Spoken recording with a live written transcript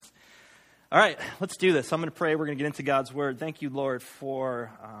All right, let's do this. I'm going to pray. We're going to get into God's word. Thank you, Lord, for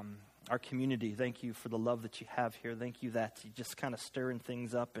our community. Thank you for the love that you have here. Thank you that you just kind of stirring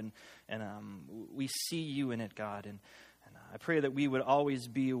things up, and we see you in it, God. And I pray that we would always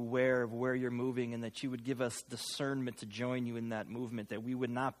be aware of where you're moving, and that you would give us discernment to join you in that movement, that we would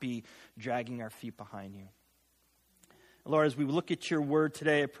not be dragging our feet behind you. Lord, as we look at your word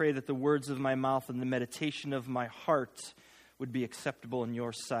today, I pray that the words of my mouth and the meditation of my heart would be acceptable in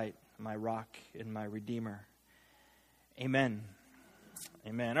your sight, my rock and my redeemer. Amen.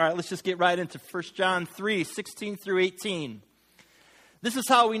 Amen. All right, let's just get right into 1 John 3, 16 through 18. This is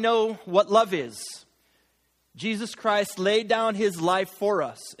how we know what love is. Jesus Christ laid down his life for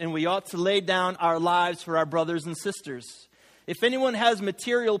us, and we ought to lay down our lives for our brothers and sisters. If anyone has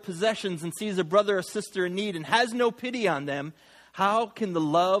material possessions and sees a brother or sister in need and has no pity on them, how can the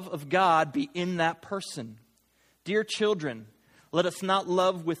love of God be in that person? Dear children, let us not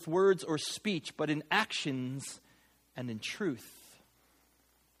love with words or speech, but in actions and in truth.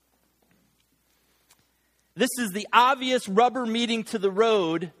 This is the obvious rubber meeting to the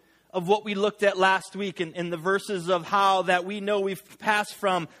road of what we looked at last week in the verses of how that we know we've passed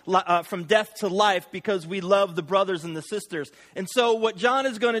from death to life because we love the brothers and the sisters. And so what John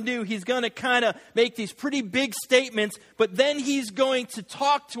is going to do, he's going to kind of make these pretty big statements, but then he's going to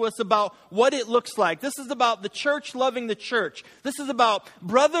talk to us about what it looks like. This is about the church loving the church. This is about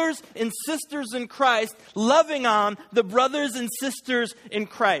brothers and sisters in Christ loving on the brothers and sisters in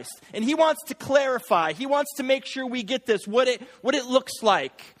Christ. And he wants to clarify, he wants to make sure we get this, what it looks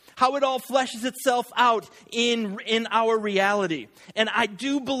like. How it all fleshes itself out in our reality. And I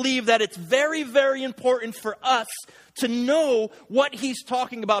do believe that it's very, very important for us to know what he's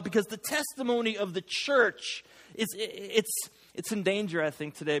talking about, because the testimony of the church it's in danger, I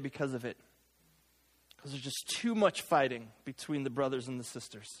think, today because of it. Because there's just too much fighting between the brothers and the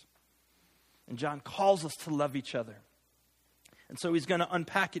sisters. And John calls us to love each other. And so he's going to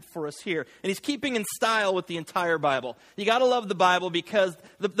unpack it for us here. And he's keeping in style with the entire Bible. You got to love the Bible because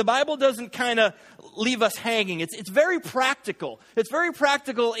the Bible doesn't kind of leave us hanging. It's very practical. It's very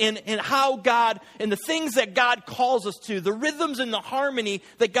practical in how God, in the things that God calls us to, the rhythms and the harmony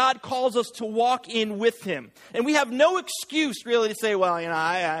that God calls us to walk in with him. And we have no excuse really to say, well,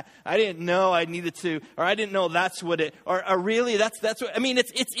 I didn't know I needed to, or I didn't know that's what it, or really that's what, I mean,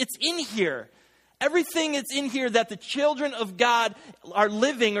 it's in here. Everything that's in here that the children of God are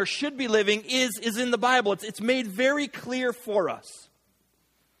living or should be living is in the Bible. It's made very clear for us.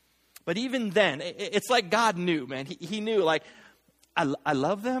 But even then, it's like God knew, man. He knew, like, I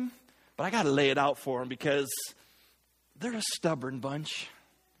love them, but I got to lay it out for them because they're a stubborn bunch.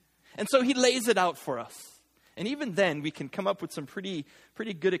 And so he lays it out for us. And even then, we can come up with some pretty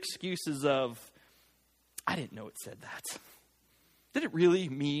good excuses of, I didn't know it said that. Did it really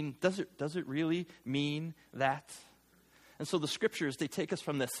mean, does it really mean that? And so the scriptures, they take us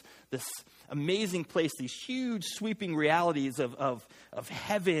from this amazing place, these huge sweeping realities of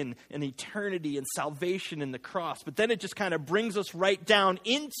heaven and eternity and salvation and the cross. But then it just kind of brings us right down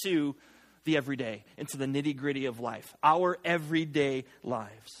into the everyday, into the nitty-gritty of life, our everyday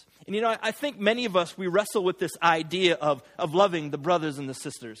lives. And I think many of us, we wrestle with this idea of loving the brothers and the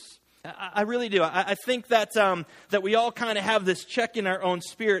sisters. I really do. I think that we all kind of have this check in our own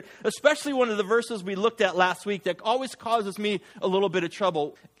spirit, especially one of the verses we looked at last week that always causes me a little bit of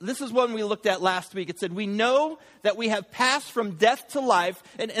trouble. This is one we looked at last week. It said, we know that we have passed from death to life.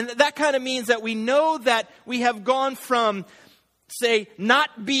 And that kind of means that we know that we have gone from, say,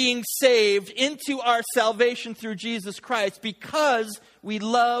 not being saved into our salvation through Jesus Christ because we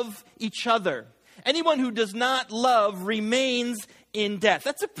love each other. Anyone who does not love remains in death.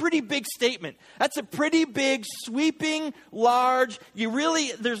 That's a pretty big statement. That's a pretty big, sweeping, large,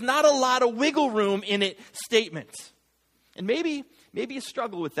 there's not a lot of wiggle room in it statement. And maybe you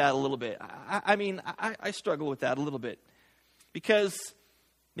struggle with that a little bit. I struggle with that a little bit. Because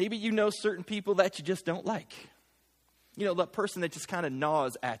maybe you know certain people that you just don't like. That person that just kind of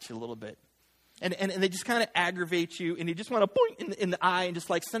gnaws at you a little bit. And they just kind of aggravate you, and you just want to point in the eye and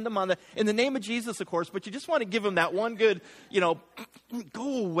just like send them in the name of Jesus, of course, but you just want to give them that one good,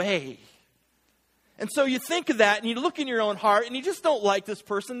 go away. And so you think of that, and you look in your own heart, and you just don't like this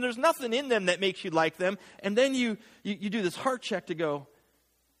person. There's nothing in them that makes you like them. And then you do this heart check to go,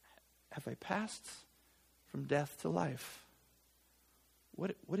 have I passed from death to life?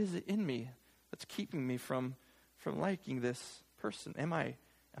 What is it in me that's keeping me from liking this person? Am I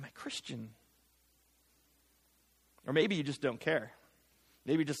Christian? Or maybe you just don't care.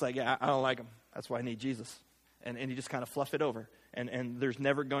 Maybe you're just like, yeah, I don't like him. That's why I need Jesus. And you just kind of fluff it over. And there's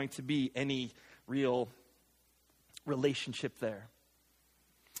never going to be any real relationship there.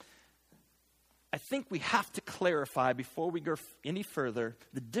 think we have to clarify before we go any further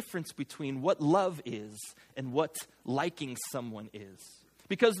the difference between what love is and what liking someone is.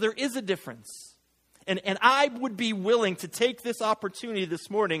 Because there is a difference. And I would be willing to take this opportunity this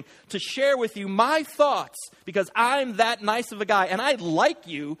morning to share with you my thoughts, because I'm that nice of a guy and I like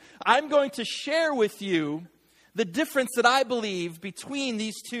you. I'm going to share with you the difference that I believe between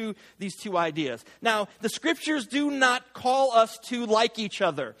these two ideas. Now, the scriptures do not call us to like each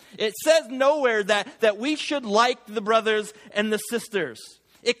other. It says nowhere that we should like the brothers and the sisters.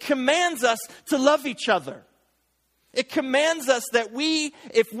 It commands us to love each other. It commands us that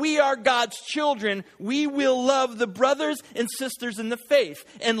if we are God's children, we will love the brothers and sisters in the faith.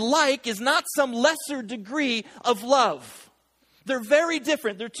 And like is not some lesser degree of love. They're very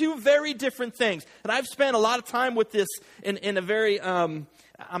different. They're two very different things. And I've spent a lot of time with this in a very, I'm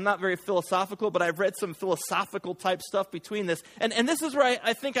not very philosophical, but I've read some philosophical type stuff between this. And this is where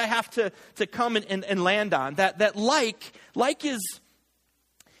I think I have to come and land on. That like is,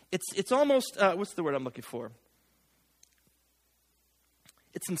 it's almost, what's the word I'm looking for?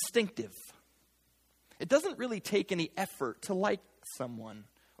 It's instinctive. It doesn't really take any effort to like someone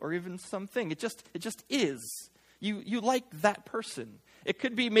or even something. It just is. You like that person. It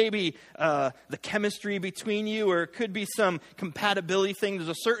could be maybe the chemistry between you, or it could be some compatibility thing. There's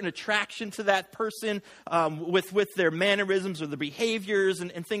a certain attraction to that person with their mannerisms or their behaviors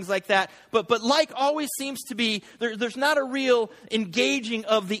and things like that. But like always seems to be, there's not a real engaging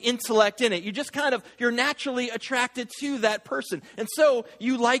of the intellect in it. You just you're naturally attracted to that person. And so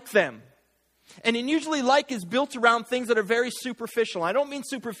you like them. And usually like is built around things that are very superficial. I don't mean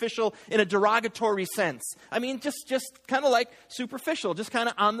superficial in a derogatory sense. I mean just kind of like superficial, just kind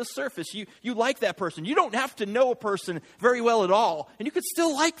of on the surface. You like that person. You don't have to know a person very well at all, and you could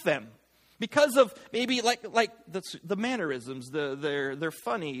still like them because of maybe like the mannerisms. They're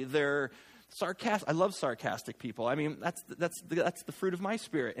funny. They're sarcastic. I love sarcastic people. I mean that's the fruit of my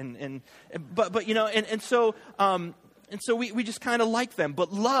spirit. But you know and so. And so we just kind of like them.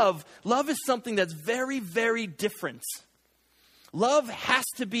 But love is something that's very, very different. Love has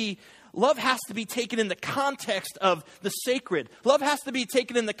to be taken in the context of the sacred. Love has to be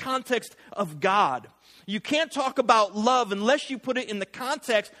taken in the context of God. You can't talk about love unless you put it in the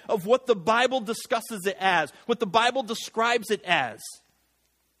context of what the Bible discusses it as, what the Bible describes it as.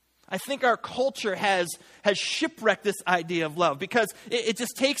 I think our culture has shipwrecked this idea of love because it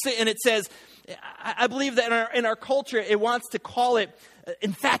just takes it and it says, I believe that in our culture, it wants to call it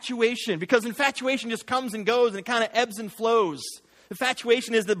infatuation, because infatuation just comes and goes and it kind of ebbs and flows.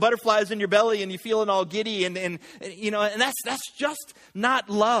 Infatuation is the butterflies in your belly and you feeling all giddy and that's just not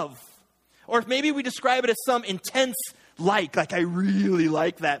love. Or maybe we describe it as some intense like I really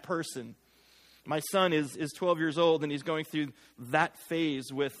like that person. My son is 12 years old and he's going through that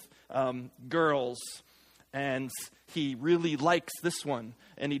phase with girls, and he really likes this one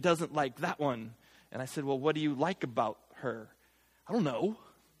and he doesn't like that one. And I said, well, what do you like about her? I don't know.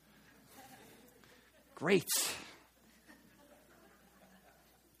 Great.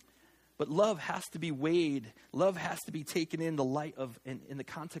 But love has to be weighed. Love has to be taken in the light of, in the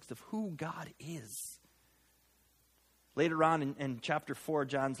context of who God is. Later on in chapter 4,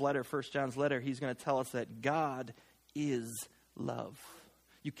 John's letter, 1 John's letter, he's going to tell us that God is love.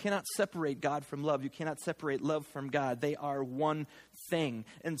 You cannot separate God from love. You cannot separate love from God. They are one thing.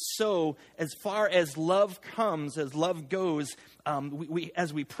 And so, as far as love comes, as love goes,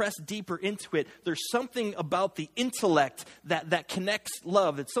 as we press deeper into it, there's something about the intellect that connects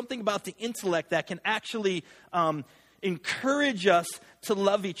love. It's something about the intellect that can actually encourage us to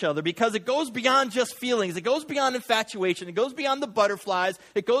love each other, because it goes beyond just feelings. It goes beyond infatuation. It goes beyond the butterflies.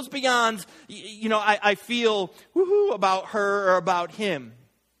 It goes beyond, I feel woohoo about her or about him.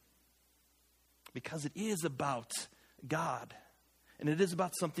 Because it is about God. And it is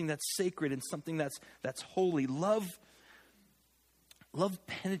about something that's sacred and something that's holy. Love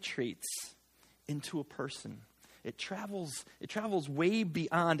penetrates into a person. It travels way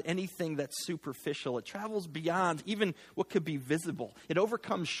beyond anything that's superficial. It travels beyond even what could be visible. It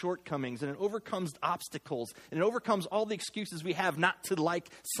overcomes shortcomings and it overcomes obstacles and it overcomes all the excuses we have not to like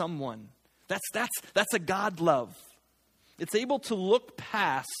someone. That's a God love. It's able to look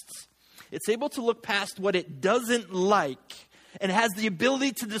past what it doesn't like and has the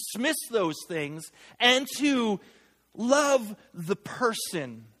ability to dismiss those things and to love the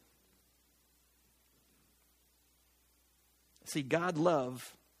person. See, God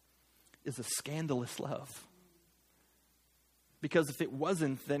love is a scandalous love. Because if it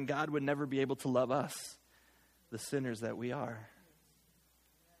wasn't, then God would never be able to love us, the sinners that we are.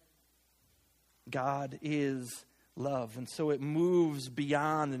 God is love. And so it moves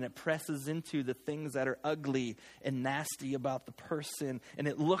beyond and it presses into the things that are ugly and nasty about the person. And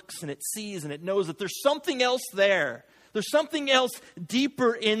it looks and it sees and it knows that there's something else there. There's something else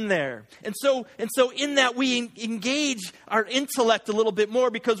deeper in there. And so in that we engage our intellect a little bit more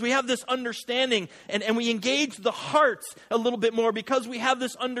because we have this understanding, and we engage the hearts a little bit more because we have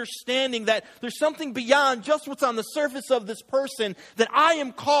this understanding that there's something beyond just what's on the surface of this person, that I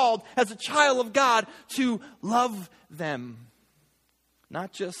am called as a child of God to love them,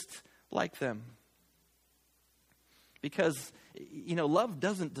 not just like them. Because, love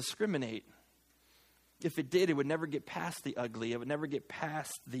doesn't discriminate. If it did, it would never get past the ugly. It would never get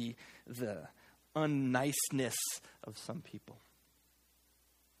past the unniceness of some people,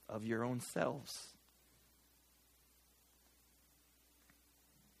 of your own selves.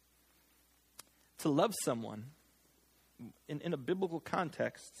 To love someone, in a biblical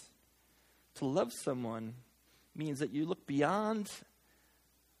context, to love someone means that you look beyond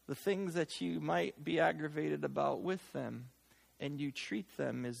the things that you might be aggravated about with them, and you treat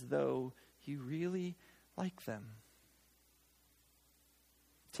them as though you really like them.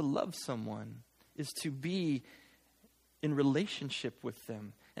 To love someone is to be in relationship with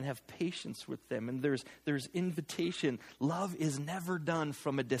them and have patience with them. And there's invitation. Love is never done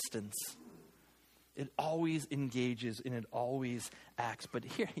from a distance. It always engages and it always acts. But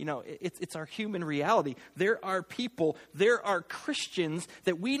here, it's our human reality. There are people, there are Christians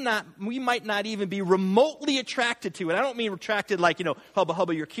that we might not even be remotely attracted to. And I don't mean attracted like, hubba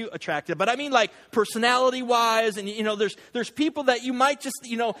hubba, you're cute attracted. But I mean like personality-wise. And, there's people that you might just,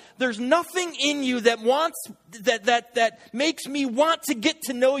 there's nothing in you that that makes me want to get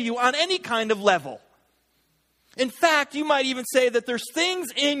to know you on any kind of level. In fact, you might even say that there's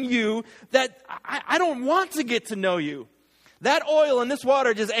things in you that I don't want to get to know you. That oil and this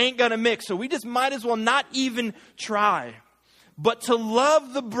water just ain't going to mix, so we just might as well not even try. But to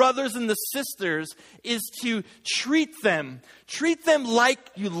love the brothers and the sisters is to treat them like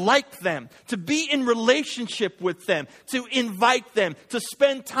you like them, to be in relationship with them, to invite them, to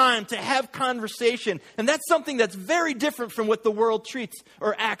spend time, to have conversation. And that's something that's very different from what the world treats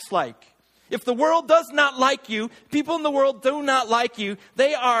or acts like. If the world does not like you, people in the world do not like you,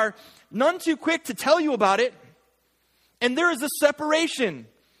 they are none too quick to tell you about it. And there is a separation.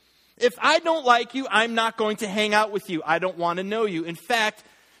 If I don't like you, I'm not going to hang out with you. I don't want to know you. In fact,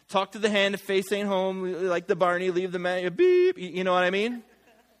 talk to the hand if face ain't home, like the Barney, leave the man, beep, you know what I mean?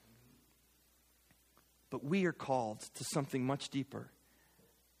 But we are called to something much deeper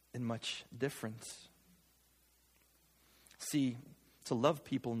and much different. See, to love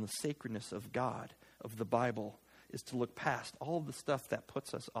people in the sacredness of God, of the Bible, is to look past all the stuff that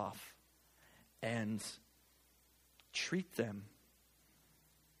puts us off and treat them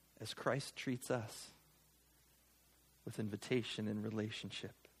as Christ treats us, with invitation and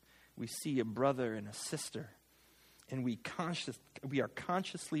relationship. We see a brother and a sister, and we are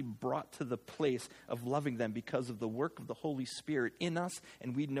consciously brought to the place of loving them because of the work of the Holy Spirit in us,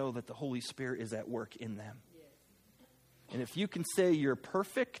 and we know that the Holy Spirit is at work in them. And if you can say you're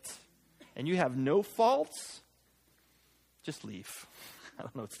perfect and you have no faults, just leave. I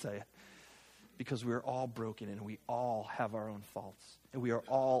don't know what to tell you. Because we're all broken and we all have our own faults. And we are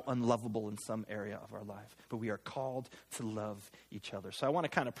all unlovable in some area of our life. But we are called to love each other. So I want to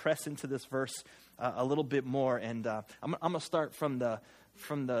kind of press into this verse a little bit more. And I'm going to start from the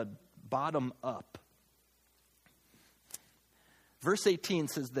bottom up. Verse 18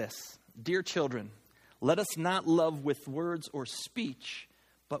 says this: Dear children, let us not love with words or speech,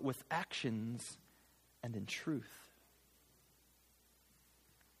 but with actions and in truth.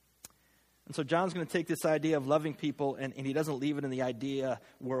 And so John's going to take this idea of loving people, and he doesn't leave it in the idea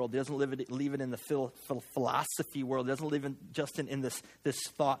world. He doesn't leave it in the philosophy world. He doesn't leave it just in this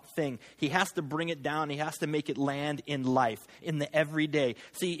thought thing. He has to bring it down. He has to make it land in life, in the everyday.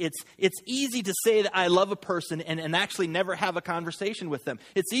 See, it's easy to say that I love a person and actually never have a conversation with them.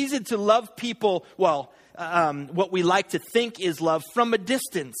 It's easy to love people, what we like to think is love, from a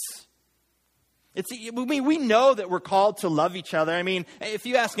distance. We know that we're called to love each other. I mean, if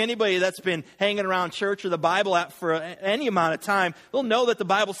you ask anybody that's been hanging around church or the Bible for any amount of time, they'll know that the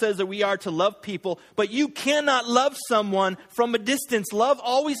Bible says that we are to love people, but you cannot love someone from a distance. Love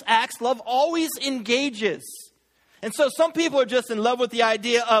always acts. Love always engages. And so some people are just in love with the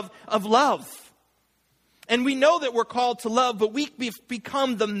idea of love. And we know that we're called to love, but we've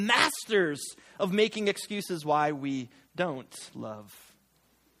become the masters of making excuses why we don't love.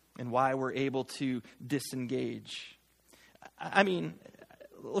 And why we're able to disengage. I mean,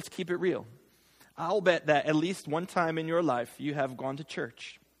 let's keep it real. I'll bet that at least one time in your life you have gone to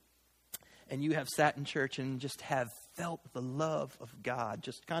church and you have sat in church and just have felt the love of God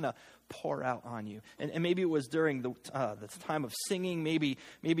just kind of pour out on you. And maybe it was during the time of singing. Maybe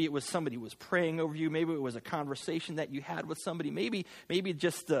it was somebody who was praying over you. Maybe it was a conversation that you had with somebody. Maybe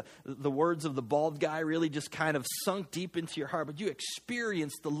just the words of the bald guy really just kind of sunk deep into your heart. But you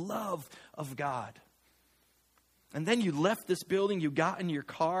experienced the love of God. And then you left this building, you got in your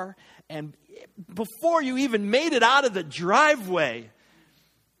car, and before you even made it out of the driveway,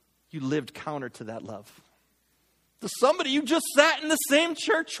 you lived counter to that love. To somebody you just sat in the same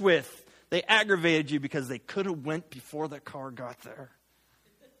church with. They aggravated you because they could have went before the car got there.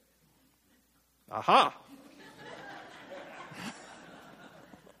 Aha.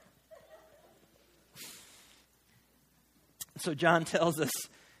 So John tells us,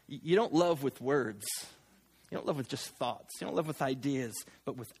 you don't love with words. You don't love with just thoughts. You don't love with ideas,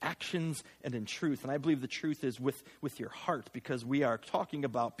 but with actions and in truth. And I believe the truth is with your heart, because we are talking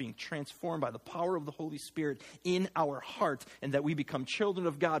about being transformed by the power of the Holy Spirit in our heart, and that we become children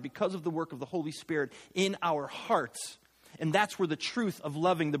of God because of the work of the Holy Spirit in our hearts. And that's where the truth of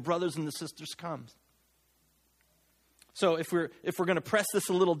loving the brothers and the sisters comes. So if we're going to press this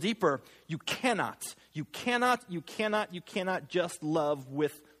a little deeper, you cannot just love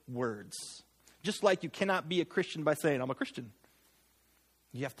with words. Just like you cannot be a Christian by saying, I'm a Christian.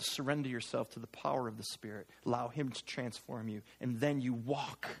 You have to surrender yourself to the power of the Spirit. Allow Him to transform you. And then you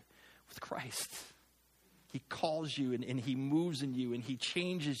walk with Christ. He calls you and He moves in you and He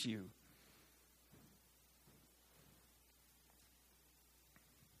changes you.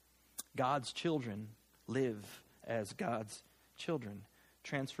 God's children live as God's children.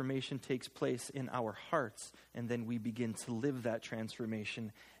 Transformation takes place in our hearts, and then we begin to live that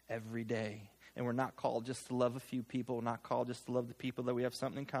transformation every day. And we're not called just to love a few people. We're not called just to love the people that we have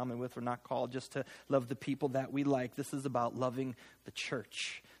something in common with. We're not called just to love the people that we like. This is about loving the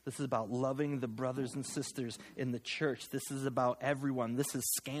church. This is about loving the brothers and sisters in the church. This is about everyone. This is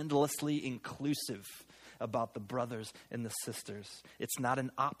scandalously inclusive about the brothers and the sisters. It's not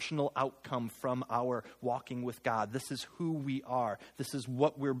an optional outcome from our walking with God. This is who we are. This is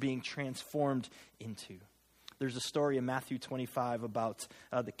what we're being transformed into. There's a story in Matthew 25 about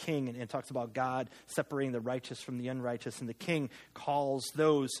the king, and it talks about God separating the righteous from the unrighteous. And the king calls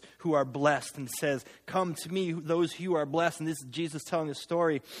those who are blessed and says, come to me, those who are blessed. And this is Jesus telling the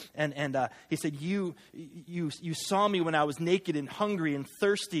story. And he said, you saw me when I was naked and hungry and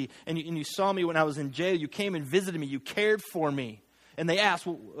thirsty, and you saw me when I was in jail. You came and visited me. You cared for me. And they asked,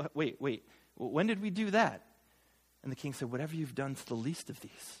 well, wait, when did we do that? And the king said, whatever you've done to the least of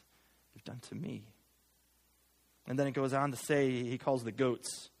these, you've done to me. And then it goes on to say, he calls the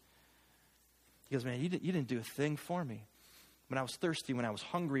goats. He goes, man, you didn't do a thing for me. When I was thirsty, when I was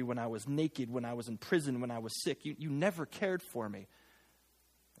hungry, when I was naked, when I was in prison, when I was sick, you never cared for me.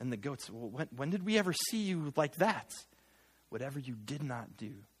 And the goats, well, when did we ever see you like that? Whatever you did not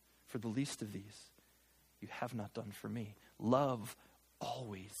do for the least of these, you have not done for me. Love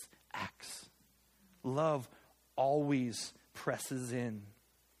always acts. Love always presses in.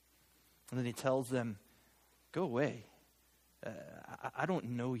 And then he tells them, go away. I don't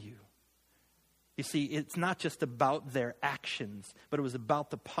know you. You see, it's not just about their actions, but it was about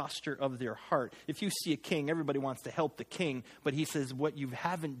the posture of their heart. If you see a king, everybody wants to help the king, but he says, what you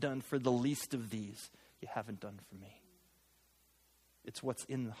haven't done for the least of these, you haven't done for me. It's what's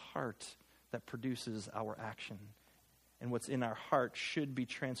in the heart that produces our action. And what's in our heart should be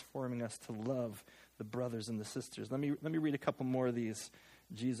transforming us to love the brothers and the sisters. Let me read a couple more of these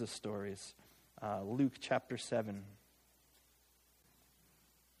Jesus stories. Luke chapter 7.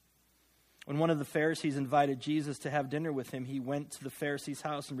 When one of the Pharisees invited Jesus to have dinner with him, he went to the Pharisee's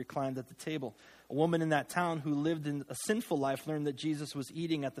house and reclined at the table. A woman in that town who lived in a sinful life learned that Jesus was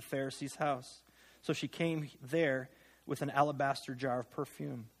eating at the Pharisee's house. So she came there with an alabaster jar of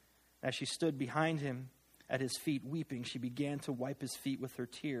perfume. As she stood behind him at his feet weeping, she began to wipe his feet with her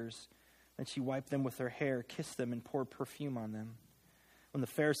tears. Then she wiped them with her hair, kissed them, and poured perfume on them. When the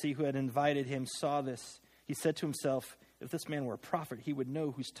Pharisee who had invited him saw this, he said to himself, if this man were a prophet, he would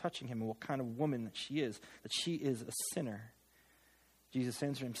know who's touching him and what kind of woman that she is a sinner. Jesus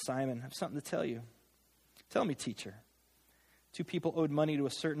answered him, Simon, I have something to tell you. Tell me, teacher. 2 people owed money to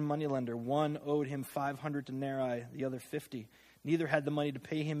a certain moneylender. One owed him 500 denarii, the other 50. Neither had the money to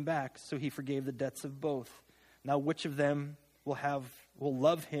pay him back, so he forgave the debts of both. Now which of them will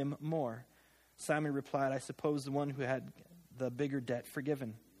love him more? Simon replied, I suppose the one who had the bigger debt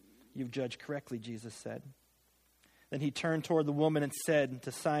forgiven. You've judged correctly, Jesus said. Then he turned toward the woman and said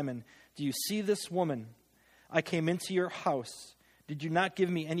to Simon, do you see this woman? I came into your house. Did you not give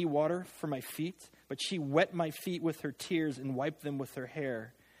me any water for my feet? But she wet my feet with her tears and wiped them with her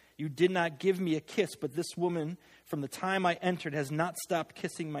hair. You did not give me a kiss, but this woman, from the time I entered, has not stopped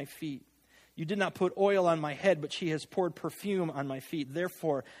kissing my feet. You did not put oil on my head, but she has poured perfume on my feet.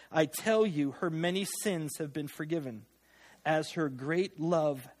 Therefore, I tell you, her many sins have been forgiven, as her great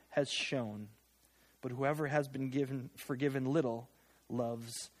love has shown. But whoever has been forgiven little,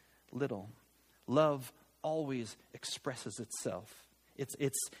 loves little. Love always expresses itself.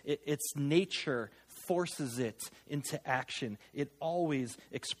 Its nature forces it into action. It always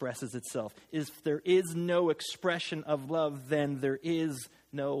expresses itself. If there is no expression of love, then there is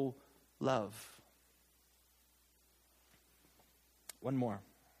no love. One more.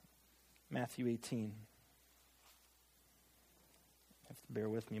 Matthew 18. You have to bear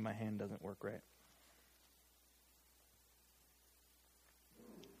with me. My hand doesn't work right.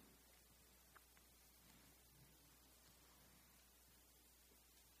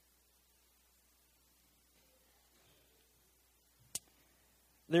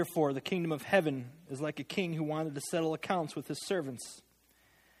 Therefore, the kingdom of heaven is like a king who wanted to settle accounts with his servants.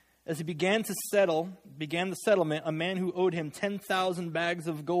 As he began the settlement, a man who owed him 10,000 bags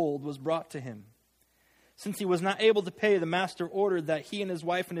of gold was brought to him. Since he was not able to pay, the master ordered that he and his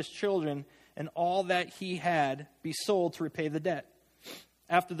wife and his children and all that he had be sold to repay the debt.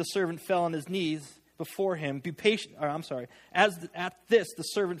 After the servant fell on his knees before him, At this, the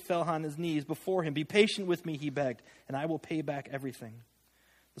servant fell on his knees before him. Be patient with me, he begged, and I will pay back everything.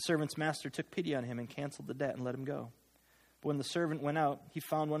 The servant's master took pity on him and canceled the debt and let him go. But when the servant went out, he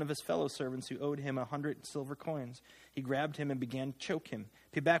found one of his fellow servants who owed him 100 silver coins. He grabbed him and began to choke him.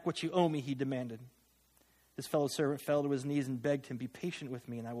 Pay back what you owe me, he demanded. His fellow servant fell to his knees and begged him, be patient with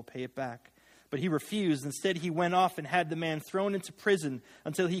me and I will pay it back. But he refused. Instead, he went off and had the man thrown into prison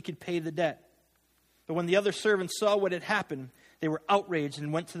until he could pay the debt. But when the other servants saw what had happened, they were outraged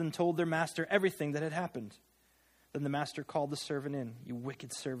and went to them and told their master everything that had happened. Then the master called the servant in. You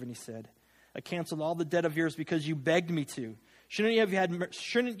wicked servant, he said. I canceled all the debt of yours because you begged me to. Shouldn't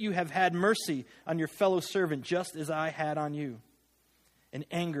you have had mercy on your fellow servant just as I had on you? In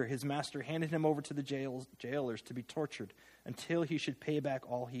anger, his master handed him over to the jailers to be tortured until he should pay back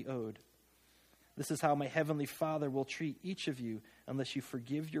all he owed. This is how my heavenly Father will treat each of you unless you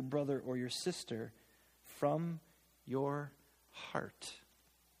forgive your brother or your sister from your heart.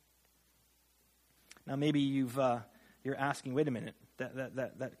 Now, maybe you're asking, wait a minute,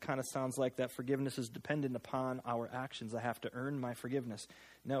 that kind of sounds like that forgiveness is dependent upon our actions. I have to earn my forgiveness.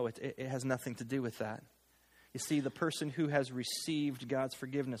 No, it has nothing to do with that. You see, the person who has received God's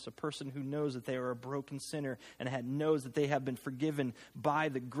forgiveness, a person who knows that they are a broken sinner and knows that they have been forgiven by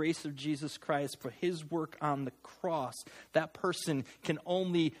the grace of Jesus Christ for his work on the cross, that person can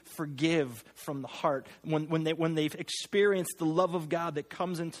only forgive from the heart. When they've experienced the love of God that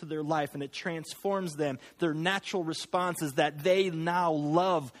comes into their life and it transforms them, their natural response is that they now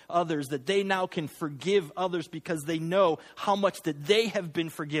love others, that they now can forgive others because they know how much that they have been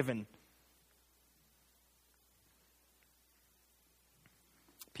forgiven.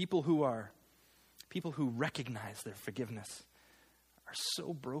 People who recognize their forgiveness are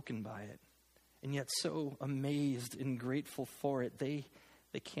so broken by it and yet so amazed and grateful for it. They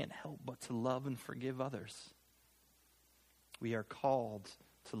can't help but to love and forgive others. We are called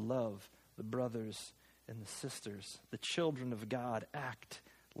to love the brothers and the sisters. The children of God act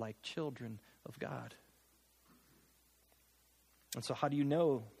like children of God. And so how do you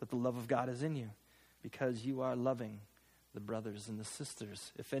know that the love of God is in you? Because you are loving the brothers and the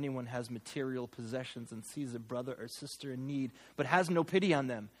sisters. If anyone has material possessions and sees a brother or sister in need, but has no pity on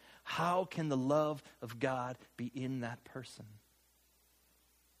them, how can the love of God be in that person?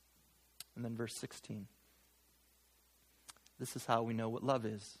 And then verse 16. This is how we know what love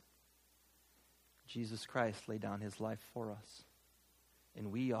is. Jesus Christ laid down his life for us.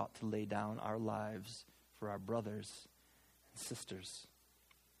 And we ought to lay down our lives for our brothers and sisters.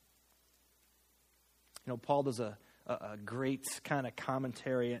 You know, Paul does a great kind of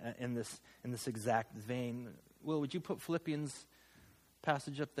commentary in this exact vein. Will, would you put Philippians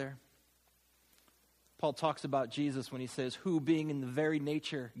passage up there? Paul talks about Jesus when he says, who being in the very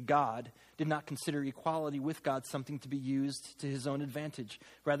nature God, did not consider equality with God something to be used to his own advantage.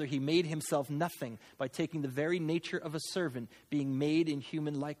 Rather, he made himself nothing by taking the very nature of a servant, being made in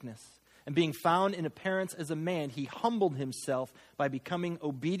human likeness. And being found in appearance as a man, he humbled himself by becoming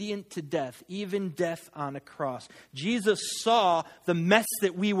obedient to death, even death on a cross. Jesus saw the mess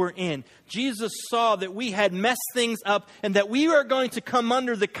that we were in. Jesus saw that we had messed things up and that we were going to come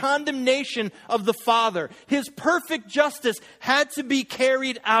under the condemnation of the Father. His perfect justice had to be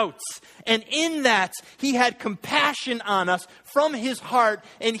carried out. And in that, he had compassion on us from his heart,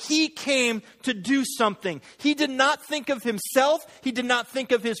 and he came to do something. He did not think of himself. He did not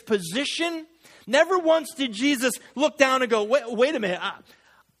think of his position. Never once did Jesus look down and go, wait a minute,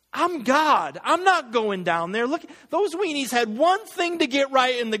 I'm God. I'm not going down there. Look, those weenies had one thing to get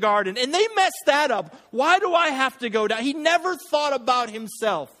right in the garden, and they messed that up. Why do I have to go down? He never thought about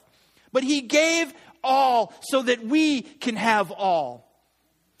himself, but he gave all so that we can have all.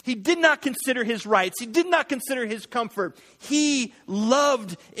 He did not consider his rights. He did not consider his comfort. He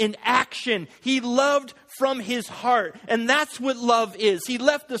loved in action. He loved from his heart. And that's what love is. He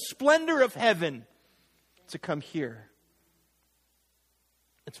left the splendor of heaven to come here.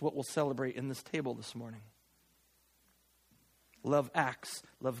 It's what we'll celebrate in this table this morning. Love acts.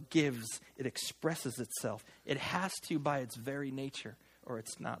 Love gives. It expresses itself. It has to by its very nature, or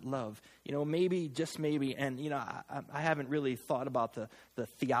it's not love. Maybe, just maybe, and I haven't really thought about the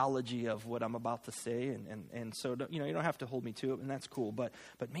theology of what I'm about to say, and so you don't have to hold me to it, and that's cool, but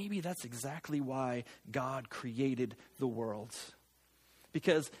maybe that's exactly why God created the world.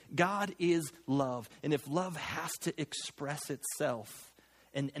 Because God is love, and if love has to express itself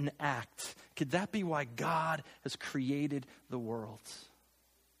and act, could that be why God has created the world?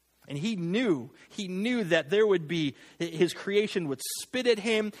 And he knew that there would be, his creation would spit at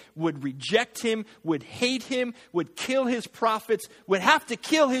him, would reject him, would hate him, would kill his prophets, would have to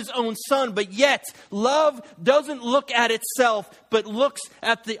kill his own son. But yet, love doesn't look at itself, but looks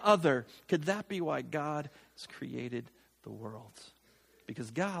at the other. Could that be why God has created the world?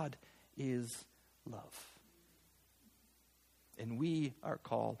 Because God is love. And we are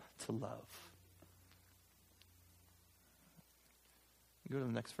called to love. Go to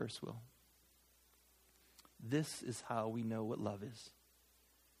the next verse, Will. This is how we know what love is.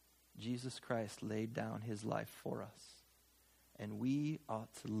 Jesus Christ laid down his life for us, and we ought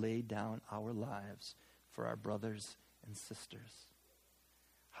to lay down our lives for our brothers and sisters.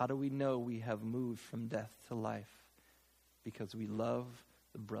 How do we know we have moved from death to life? Because we love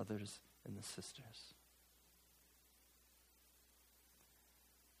the brothers and the sisters.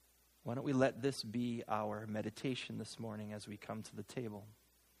 Why don't we let this be our meditation this morning as we come to the table?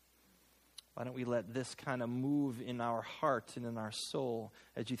 Why don't we let this kind of move in our heart and in our soul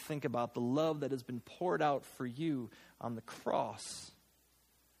as you think about the love that has been poured out for you on the cross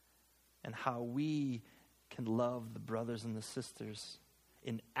and how we can love the brothers and the sisters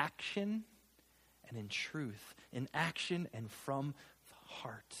in action and in truth, in action and from the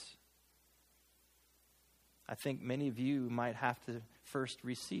heart. I think many of you might have to first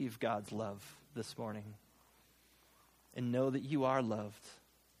receive God's love this morning and know that you are loved.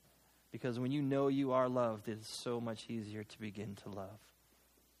 Because when you know you are loved, it is so much easier to begin to love.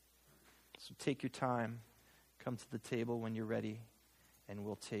 So take your time, come to the table when you're ready, and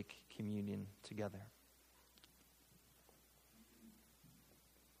we'll take communion together.